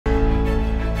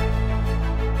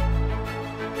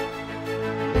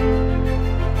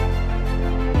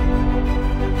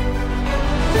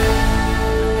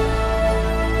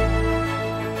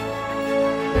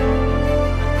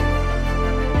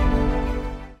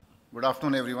Good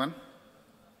afternoon, everyone.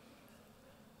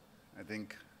 I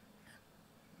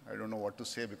don't know what to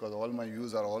say because all my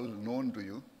views are all known to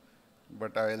you,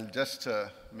 but I'll just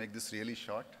make this really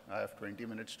short. I have 20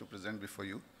 minutes to present before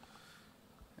you.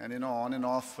 And on and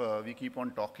off, we keep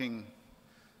on talking,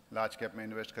 large cap mein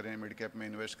invest kare, mid cap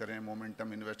mein invest kare,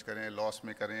 momentum invest kare, loss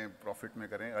mein kare, profit mein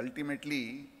kare.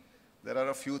 Ultimately, there are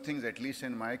a few things, at least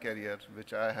in my career,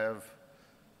 which I have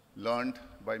learned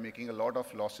by making a lot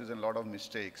of losses and a lot of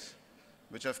mistakes,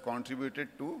 which have contributed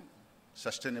to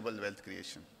sustainable wealth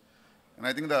creation. And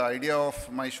I think the idea of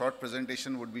my short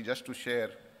presentation would be just to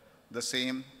share the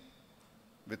same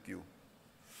with you.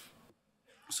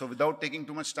 So without taking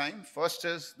too much time, first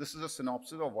this is a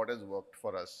synopsis of what has worked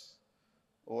for us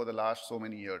over the last so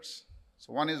many years.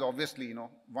 So one is obviously,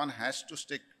 one has to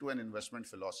stick to an investment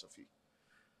philosophy.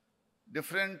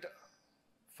 Different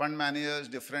fund managers,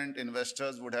 different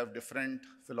investors would have different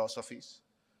philosophies.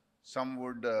 Some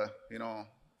would,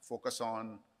 focus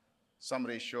on some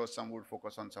ratios, some would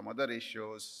focus on some other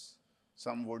ratios,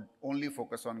 some would only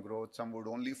focus on growth, some would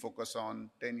only focus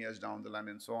on 10 years down the line,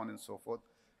 and so on and so forth.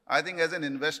 I think as an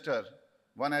investor,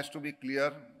 one has to be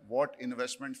clear what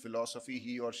investment philosophy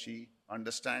he or she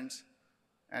understands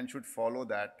and should follow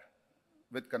that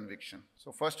with conviction.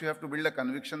 So first you have to build a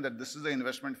conviction that this is the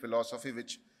investment philosophy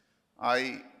which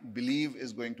I believe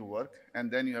is going to work,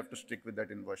 and then you have to stick with that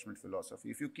investment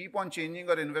philosophy. If you keep on changing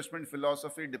your investment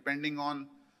philosophy depending on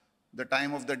the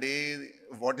time of the day,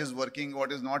 what is working,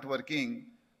 what is not working,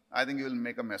 I think you will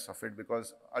make a mess of it,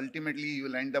 because ultimately you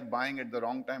will end up buying at the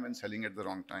wrong time and selling at the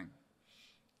wrong time.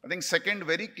 I think second,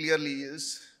 very clearly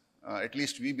is, at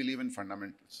least we believe in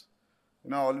fundamentals.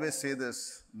 I always say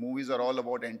this, movies are all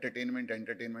about entertainment,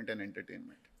 entertainment, and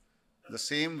entertainment. The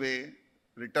same way,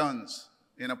 returns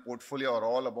in a portfolio are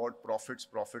all about profits,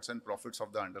 and profits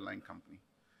of the underlying company.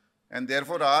 And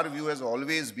therefore, our view has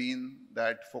always been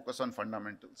that focus on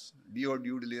fundamentals, do your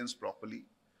due diligence properly.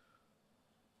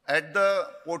 At the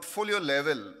portfolio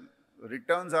level,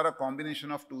 returns are a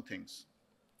combination of two things,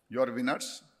 your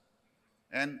winners,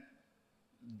 and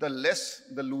the less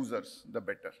the losers, the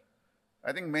better.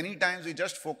 I think many times we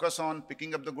just focus on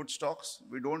picking up the good stocks.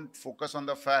 We don't focus on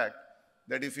the fact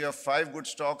that if you have 5 good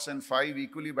stocks and 5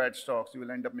 equally bad stocks, you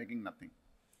will end up making nothing.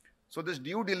 So this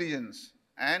due diligence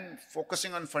and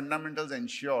focusing on fundamentals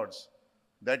ensures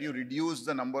that you reduce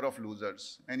the number of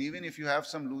losers. And even if you have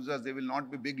some losers, they will not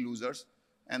be big losers,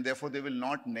 and therefore they will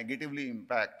not negatively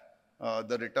impact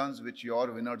the returns which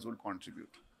your winners will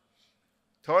contribute.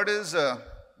 Third is,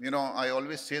 I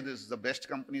always say this, the best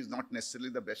company is not necessarily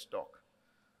the best stock.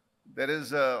 There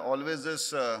is always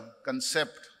this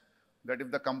concept that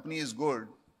if the company is good,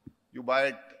 you buy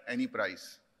at any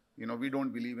price. We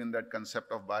don't believe in that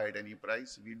concept of buy at any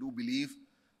price. We do believe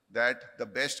that the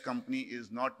best company is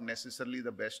not necessarily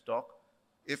the best stock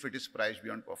if it is priced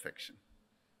beyond perfection.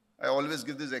 I always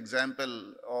give this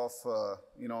example of,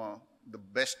 the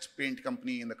best paint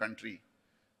company in the country.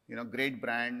 Great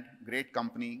brand, great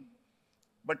company,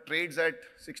 but trades at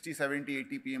 60, 70,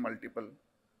 80 PE multiple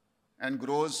and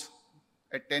grows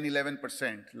at 10,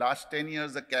 11%. Last 10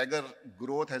 years, the CAGR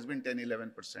growth has been 10,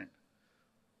 11%.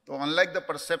 So unlike the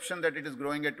perception that it is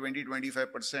growing at 20,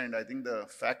 25%, I think the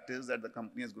fact is that the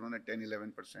company has grown at 10,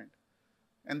 11%.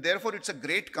 And therefore, it's a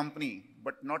great company,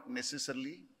 but not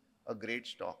necessarily a great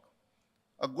stock.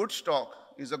 A good stock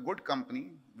is a good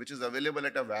company which is available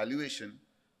at a valuation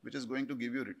which is going to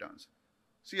give you returns.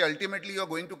 See, ultimately, you are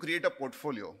going to create a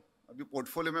portfolio. Abhi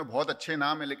portfolio mein bahut अच्छे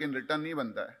नाम है, लेकिन return नहीं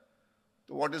बनता है.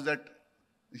 So what is that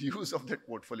use of that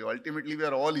portfolio? Ultimately, we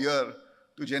are all here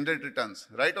to generate returns,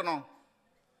 right or no?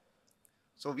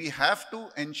 So we have to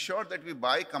ensure that we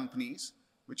buy companies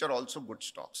which are also good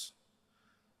stocks.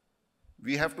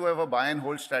 We have to have a buy and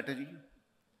hold strategy.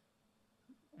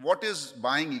 What is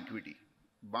buying equity?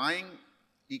 Buying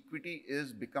equity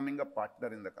is becoming a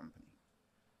partner in the company.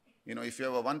 If you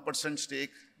have a 1%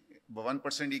 stake,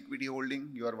 1% equity holding,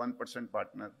 you are 1%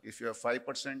 partner. If you have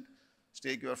 5%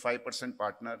 stake, you are 5%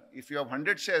 partner. If you have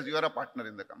 100 shares, you are a partner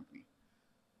in the company.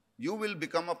 You will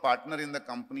become a partner in the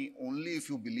company only if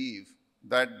you believe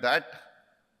that that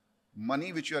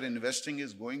money which you are investing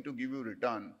is going to give you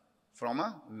return from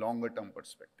a longer term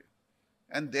perspective.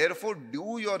 And therefore,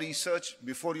 do your research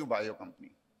before you buy your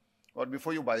company or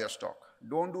before you buy a stock.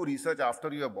 Don't do research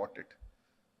after you have bought it.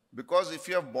 Because if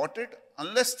you have bought it,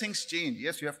 unless things change,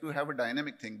 yes, you have to have a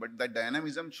dynamic thing, but that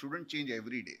dynamism shouldn't change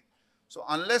every day. So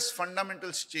unless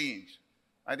fundamentals change,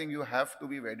 I think you have to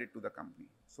be wedded to the company.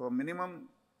 So a minimum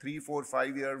 3, 4,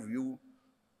 5-year view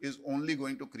is only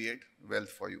going to create wealth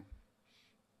for you.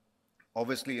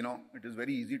 Obviously, it is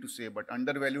very easy to say, but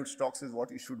undervalued stocks is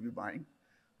what you should be buying.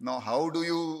 Now, how do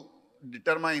you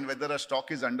determine whether a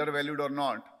stock is undervalued or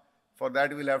not, for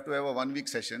that we'll have to have a 1-week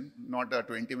session, not a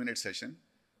 20-minute session.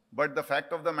 But the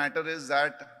fact of the matter is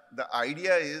that the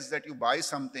idea is that you buy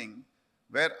something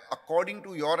where according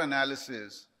to your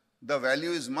analysis, the value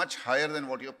is much higher than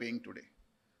what you're paying today.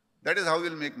 That is how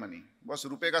you'll make money. बस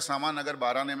रुपए का सामान अगर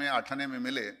 12 आने में 8 आने में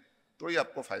मिले तो ही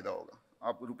आपको फायदा होगा.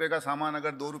 आप रुपए का सामान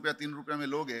अगर 2 रुपया 3 रुपया में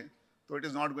लोगे तो it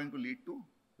is not going to lead to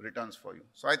returns for you.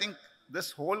 So I think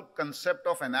this whole concept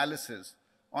of analysis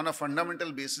on a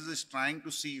fundamental basis is trying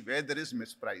to see where there is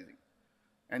mispricing.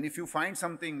 And if you find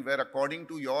something where according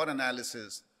to your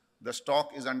analysis, the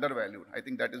stock is undervalued, I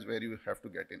think that is where you have to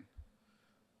get in.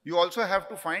 You also have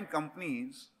to find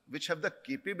companies which have the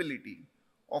capability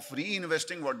of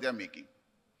reinvesting what they are making,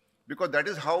 because that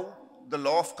is how the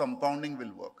law of compounding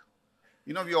will work.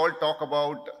 You know, we all talk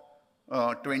about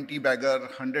 20 bagger,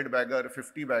 100 bagger,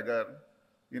 50 bagger.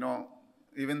 You know,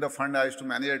 even the fund I used to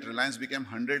manage at Reliance became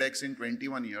 100x in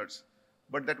 21 years.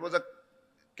 But that was a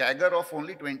CAGR of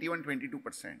only 21,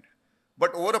 22%.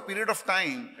 But over a period of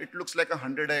time, it looks like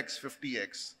 100x,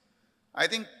 50x. I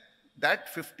think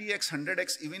that 50x,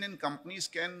 100x even in companies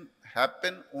can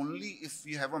happen only if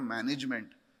we have a management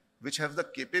which has the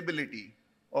capability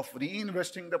of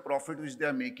reinvesting the profit which they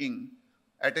are making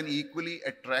at an equally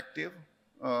attractive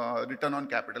return on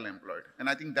capital employed. And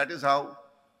I think that is how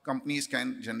companies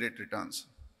can generate returns.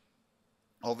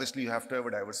 Obviously, you have to have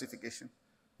a diversification.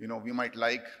 You know, we might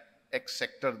like X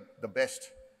sector the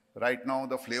best. Right now,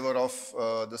 the flavor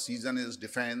of the season is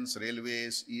defense,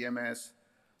 railways, EMS.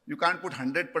 You can't put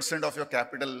 100% of your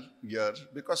capital here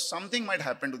because something might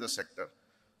happen to the sector.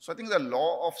 So I think the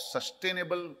law of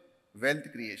sustainable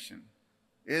wealth creation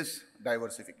is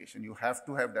diversification. You have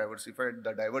to have diversified.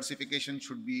 The diversification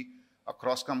should be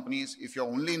across companies. If you're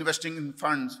only investing in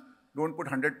funds, don't put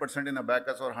 100% in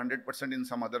Abakkus or 100% in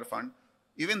some other fund.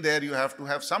 Even there, you have to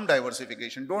have some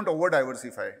diversification. Don't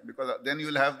over-diversify because then you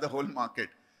will have the whole market.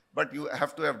 But you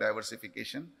have to have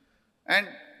diversification. And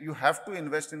you have to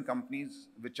invest in companies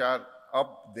which are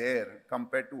up there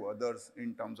compared to others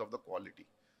in terms of the quality.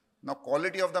 Now,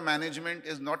 quality of the management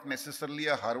is not necessarily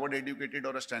a Harvard-educated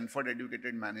or a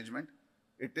Stanford-educated management.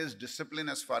 It is discipline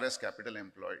as far as capital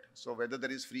employed. So whether there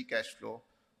is free cash flow,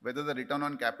 whether the return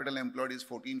on capital employed is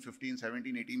 14, 15,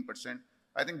 17, 18%,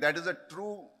 I think that is a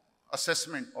true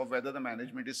assessment of whether the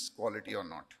management is quality or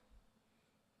not.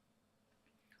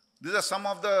 These are some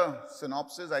of the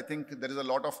synopses. I think there is a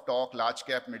lot of talk, large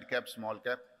cap, mid cap, small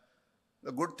cap.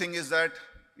 The good thing is that,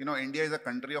 you know, India is a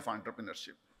country of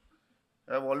entrepreneurship.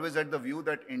 I have always had the view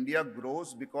that India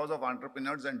grows because of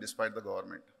entrepreneurs and despite the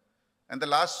government. And the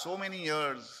last so many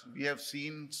years, we have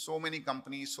seen so many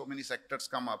companies, so many sectors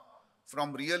come up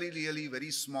from really, really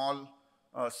very small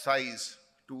size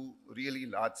to really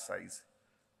large size.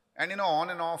 And you know, on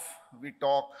and off, we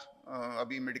talk,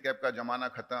 abhi mid cap ka jamana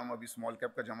khatam, abhi small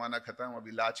cap ka jamana khatam,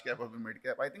 abhi large cap, abhi mid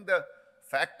cap. I think the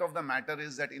fact of the matter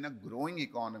is that in a growing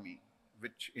economy,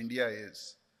 which India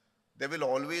is, there will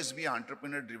always be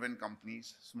entrepreneur-driven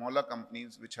companies, smaller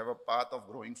companies, which have a path of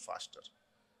growing faster.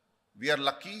 We are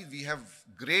lucky, we have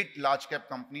great large cap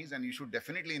companies, and you should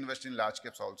definitely invest in large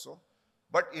caps also.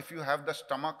 But if you have the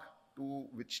stomach to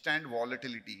withstand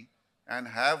volatility and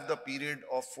have the period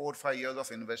of 4 or 5 years of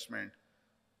investment,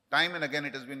 time and again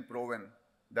it has been proven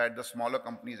that the smaller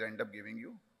companies end up giving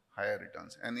you higher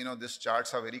returns. And you know, these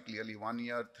charts are very clearly 1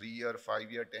 year, 3 year,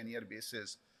 5 year, 10 year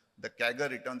basis. The CAGR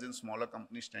returns in smaller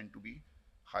companies tend to be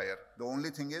higher. The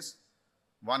only thing is,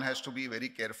 one has to be very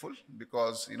careful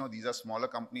because, you know, these are smaller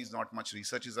companies, not much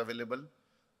research is available.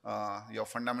 Your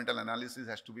fundamental analysis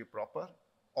has to be proper.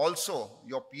 Also,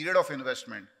 your period of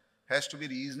investment has to be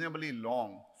reasonably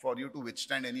long for you to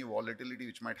withstand any volatility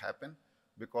which might happen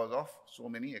because of so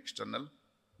many external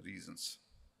reasons.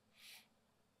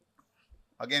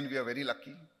 Again, we are very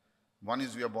lucky. One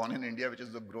is we are born in India, which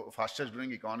is the fastest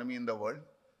growing economy in the world.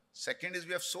 Second is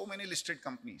we have so many listed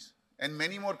companies and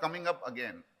many more coming up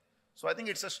again. So I think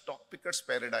it's a stock picker's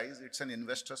paradise. It's an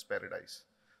investor's paradise.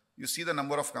 You see the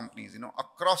number of companies, you know,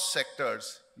 across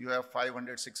sectors, you have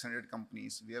 500, 600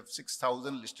 companies. We have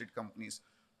 6,000 listed companies,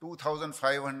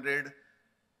 2,500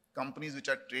 companies which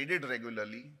are traded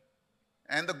regularly.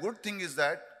 And the good thing is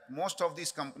that most of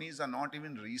these companies are not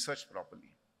even researched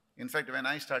properly. In fact, when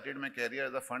I started my career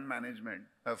as a fund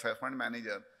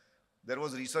manager, there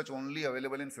was research only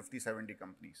available in 50, 70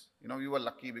 companies. You know, we were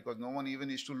lucky because no one even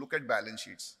used to look at balance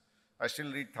sheets. I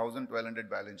still read 1,000, 1,200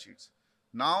 balance sheets.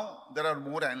 Now, there are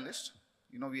more analysts.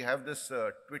 You know, we have this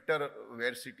Twitter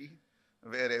versity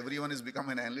where everyone has become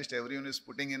an analyst, everyone is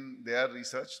putting in their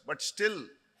research, but still,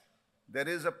 there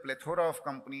is a plethora of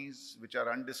companies which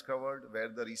are undiscovered, where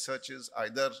the research is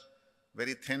either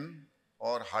very thin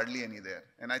or hardly any there.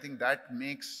 And I think that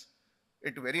makes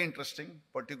it very interesting,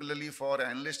 particularly for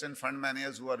analysts and fund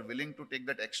managers who are willing to take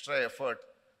that extra effort,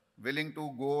 willing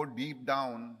to go deep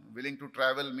down, willing to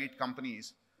travel, meet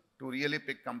companies, to really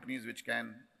pick companies which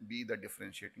can be the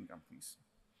differentiating companies.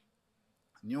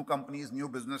 New companies, new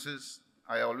businesses.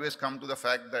 I always come to the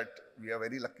fact that we are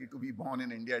very lucky to be born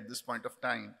in India at this point of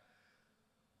time.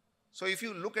 So if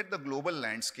you look at the global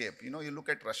landscape, you look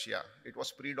at Russia, it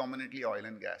was predominantly oil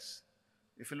and gas.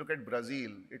 If you look at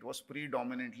Brazil, it was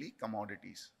predominantly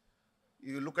commodities.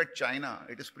 You look at China,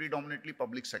 it is predominantly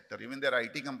public sector. Even their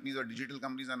IT companies or digital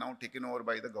companies are now taken over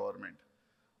by the government.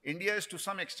 India is to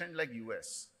some extent like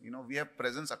US. We have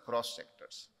presence across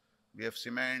sectors. We have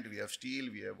cement, we have steel,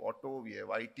 we have auto, we have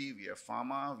IT, we have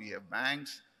pharma, we have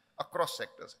banks, across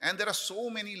sectors. And there are so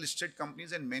many listed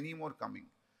companies and many more coming.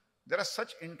 There are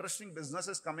such interesting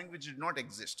businesses coming which did not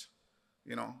exist.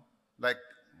 Like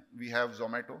we have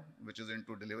Zomato, which is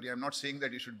into delivery. I'm not saying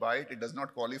that you should buy it. It does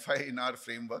not qualify in our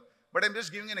framework. But I'm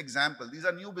just giving an example. These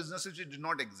are new businesses which did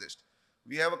not exist.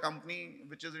 We have a company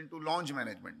which is into launch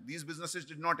management. These businesses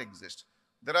did not exist.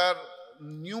 There are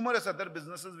numerous other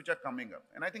businesses which are coming up.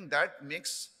 And I think that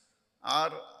makes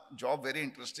our job very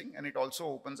interesting, and it also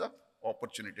opens up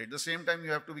opportunity. At the same time, you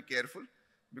have to be careful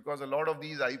because a lot of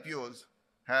these IPOs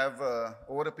have,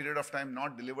 over a period of time,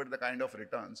 not delivered the kind of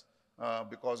returns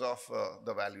because of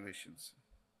the valuations.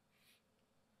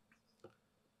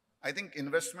 I think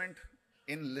investment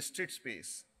in listed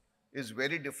space is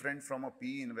very different from a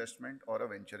PE investment or a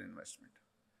venture investment.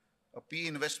 A PE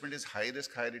investment is high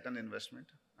risk, high return investment.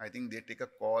 I think they take a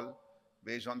call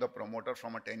based on the promoter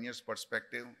from a 10 years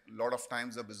perspective. A lot of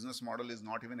times the business model is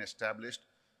not even established.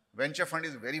 Venture fund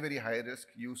is very, very high risk.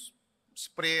 You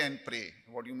spray and pray.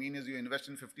 What you mean is you invest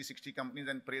in 50, 60 companies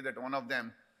and pray that one of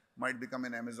them might become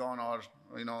an Amazon or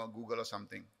Google or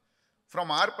something.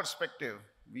 From our perspective,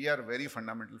 we are very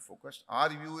fundamental focused. Our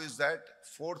view is that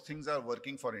 4 things are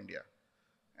working for India.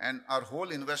 And our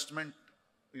whole investment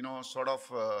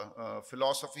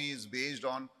philosophy is based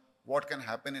on what can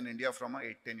happen in India from a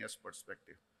 8-10 years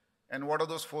perspective. And what are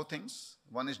those 4 things?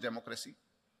 One is democracy.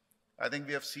 I think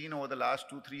we have seen over the last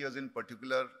 2-3 years in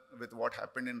particular with what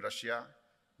happened in Russia,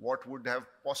 what would have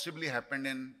possibly happened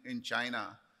in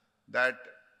China, that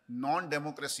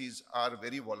non-democracies are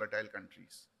very volatile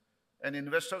countries. And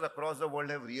investors across the world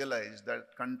have realized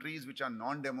that countries which are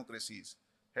non-democracies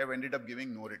have ended up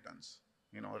giving no returns.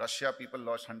 Russia, people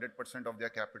lost 100% of their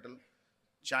capital.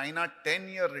 China,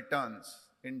 10-year returns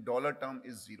in dollar term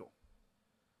is 0.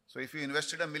 So if you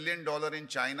invested $1 million in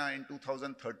China in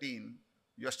 2013,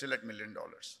 you're still at $1 million.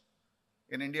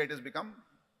 In India, it has become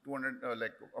 $1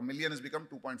 million has become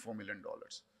 $2.4 million.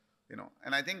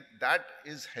 And I think that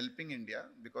is helping India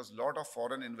because a lot of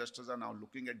foreign investors are now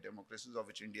looking at democracies, of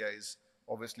which India is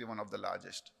obviously one of the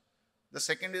largest. The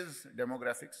second is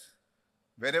demographics.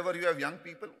 Wherever you have young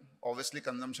people, obviously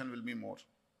consumption will be more.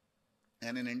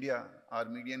 And in India, our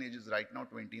median age is right now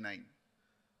 29.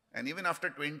 And even after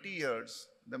 20 years,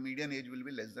 the median age will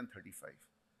be less than 35.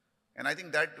 And I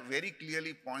think that very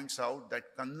clearly points out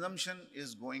that consumption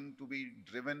is going to be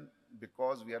driven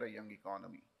because we are a young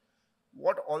economy.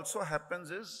 What also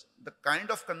happens is the kind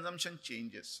of consumption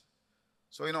changes.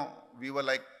 So, we were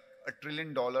like $1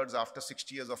 trillion after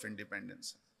 60 years of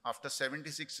independence. After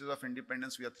 76 years of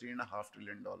independence, we are $3.5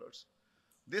 trillion.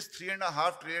 This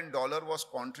 $3.5 trillion was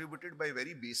contributed by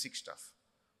very basic stuff.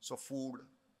 So food,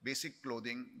 basic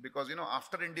clothing, because,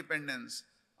 after independence,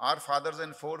 our fathers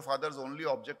and forefathers' only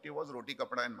objective was roti,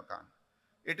 kapda and makan.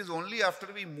 It is only after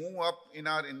we move up in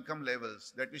our income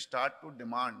levels that we start to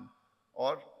demand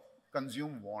or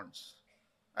consume wants.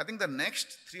 I think the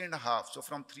next 3.5, so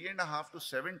from 3.5 to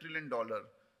 $7 trillion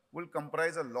will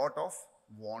comprise a lot of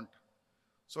want.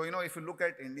 So, if you look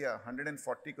at India,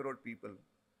 140 crore people,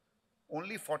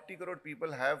 only 40 crore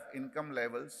people have income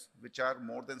levels which are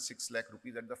more than 6 lakh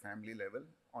rupees at the family level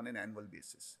on an annual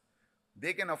basis.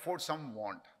 They can afford some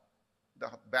want. The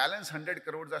balance 100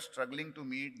 crores are struggling to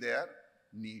meet their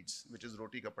needs, which is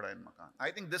roti, kapda and makan.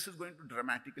 I think this is going to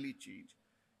dramatically change.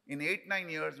 In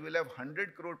 8-9 years, we'll have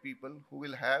 100 crore people who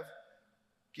will have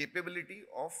capability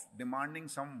of demanding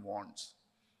some wants.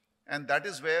 And that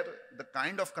is where the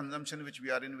kind of consumption which we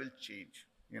are in will change.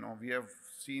 We have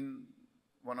seen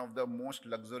one of the most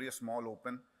luxurious mall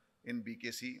open in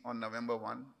BKC on November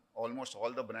 1. Almost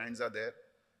all the brands are there.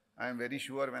 I am very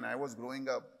sure when I was growing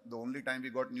up, the only time we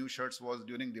got new shirts was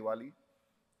during Diwali.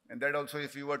 And that also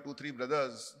if you were 2-3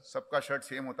 brothers, sabka shirt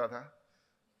same hota tha.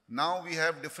 Now we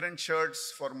have different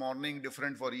shirts for morning,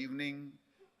 different for evening,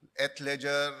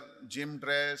 athleisure, gym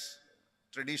dress,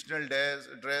 traditional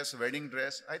dress, wedding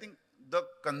dress. I think the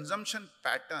consumption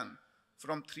pattern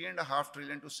from 3.5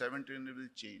 trillion to 7 trillion will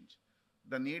change.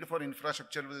 The need for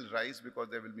infrastructure will rise because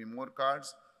there will be more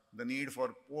cars. The need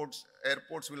for ports,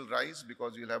 airports will rise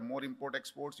because you'll have more import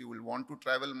exports. You will want to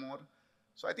travel more.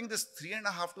 So I think this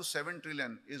 3.5 to 7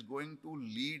 trillion is going to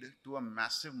lead to a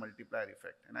massive multiplier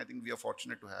effect. And I think we are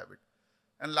fortunate to have it.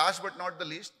 And last but not the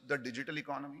least, the digital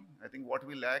economy. I think what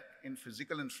we lack in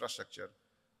physical infrastructure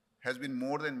has been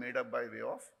more than made up by way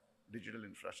of digital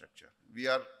infrastructure. We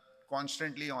are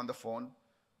constantly on the phone.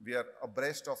 We are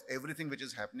abreast of everything which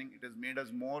is happening. It has made us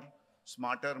more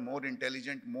smarter, more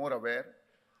intelligent, more aware.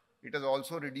 It has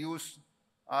also reduced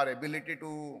our ability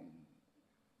to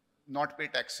not pay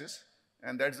taxes.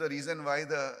 And that's the reason why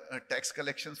the tax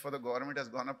collections for the government has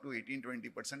gone up to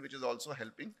 18-20%, which is also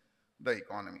helping the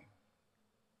economy.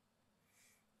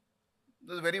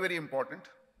 This is very, very important.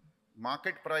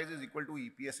 Market price is equal to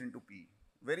EPS into P.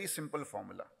 Very simple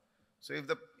formula. So if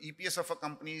the EPS of a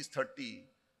company is 30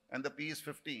 and the P is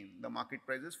 15, the market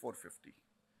price is 450.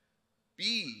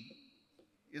 P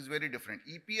is very different.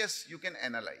 EPS you can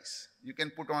analyze. You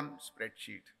can put on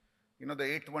spreadsheet. You know, the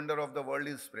eighth wonder of the world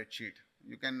is spreadsheet.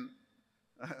 You can,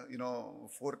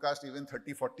 forecast even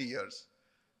 30, 40 years.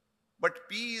 But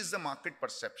P is the market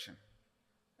perception.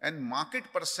 And market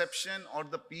perception or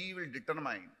the P will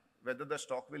determine whether the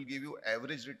stock will give you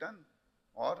average return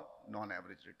or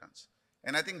non-average returns.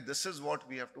 And I think this is what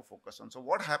we have to focus on. So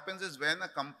what happens is when a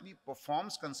company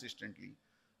performs consistently,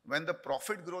 when the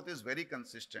profit growth is very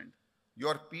consistent,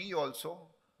 your P also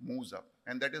moves up.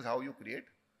 And that is how you create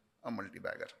a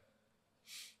multi-bagger.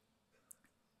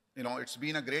 You know, it's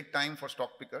been a great time for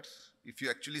stock pickers. If you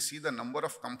actually see the number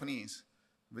of companies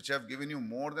which have given you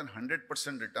more than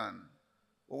 100% return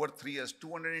over 3 years,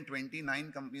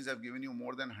 229 companies have given you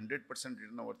more than 100%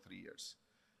 return over 3 years.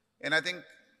 And I think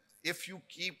if you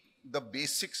keep the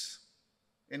basics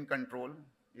in control,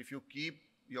 if you keep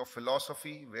your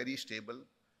philosophy very stable,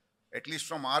 at least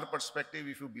from our perspective,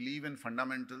 if you believe in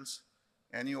fundamentals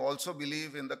and you also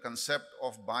believe in the concept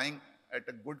of buying at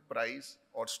a good price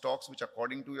or stocks which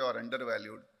according to you are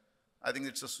undervalued, I think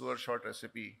it's a sure shot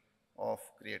recipe of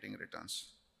creating returns.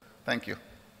 Thank you.